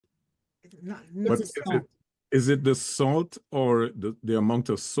It's But a salt. is it the salt or the amount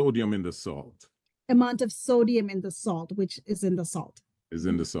of sodium in the salt? Amount of sodium in the salt, which is in the salt. Is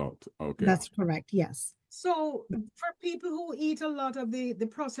in the salt. Okay. That's correct. Yes. So for people who eat a lot of the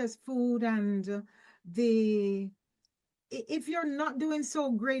processed food and if you're not doing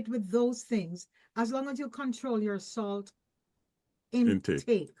so great with those things, as long as you control your salt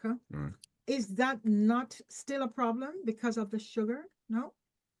intake, Right. is that not still a problem because of the sugar? No?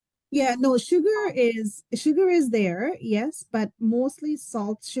 Yeah, no, sugar is there, yes, but mostly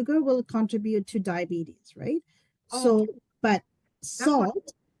salt. Sugar will contribute to diabetes, right? So, Okay, but that's what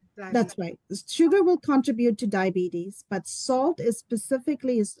salt, diabetes. that's right. Sugar will contribute to diabetes, but salt is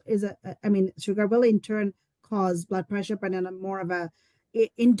specifically is I mean, sugar will in turn cause blood pressure, but in a more of a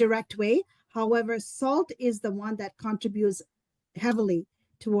indirect way. However, salt is the one that contributes heavily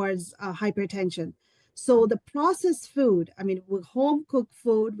towards hypertension. So the processed food, I mean, with home cooked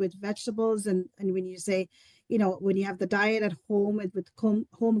food with vegetables, and when you say, when you have the diet at home with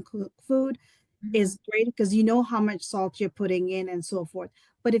home cooked food, Mhm. is great because you know how much salt you're putting in and so forth.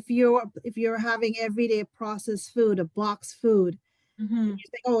 But if you're having everyday processed food, a box food, and Mhm. you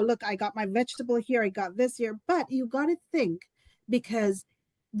think, oh, look, I got my vegetable here, I got this here, but you got to think because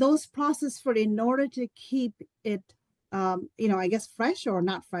those processed food, in order to keep it, I guess fresh or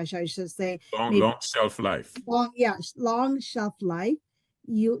not fresh, I should say, maybe Long shelf life. long shelf life,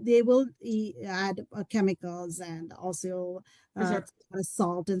 they will add chemicals and also Preserve.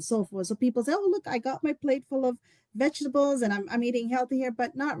 salt and so forth. So people say, oh, look, I got my plate full of vegetables and I'm eating healthy here,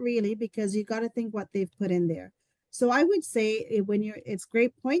 but not really, because you got to think what they've put in there. So I would say, it's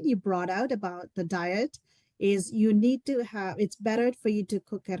great point you brought out about the diet, is you need to have, it's better for you to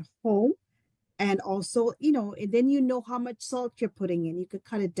cook at home. And also, and then you know how much salt you're putting in, you could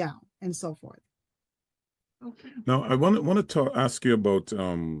cut it down and so forth. Okay. Now, I want to ask you about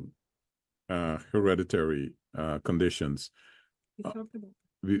hereditary conditions. We talked about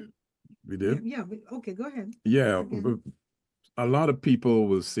We we did? yeah, okay, go ahead. Yeah, Again. a lot of people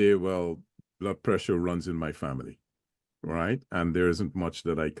will say, well, blood pressure runs in my family, right? And there isn't much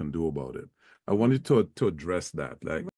that I can do about it. I wanted to address that. Like,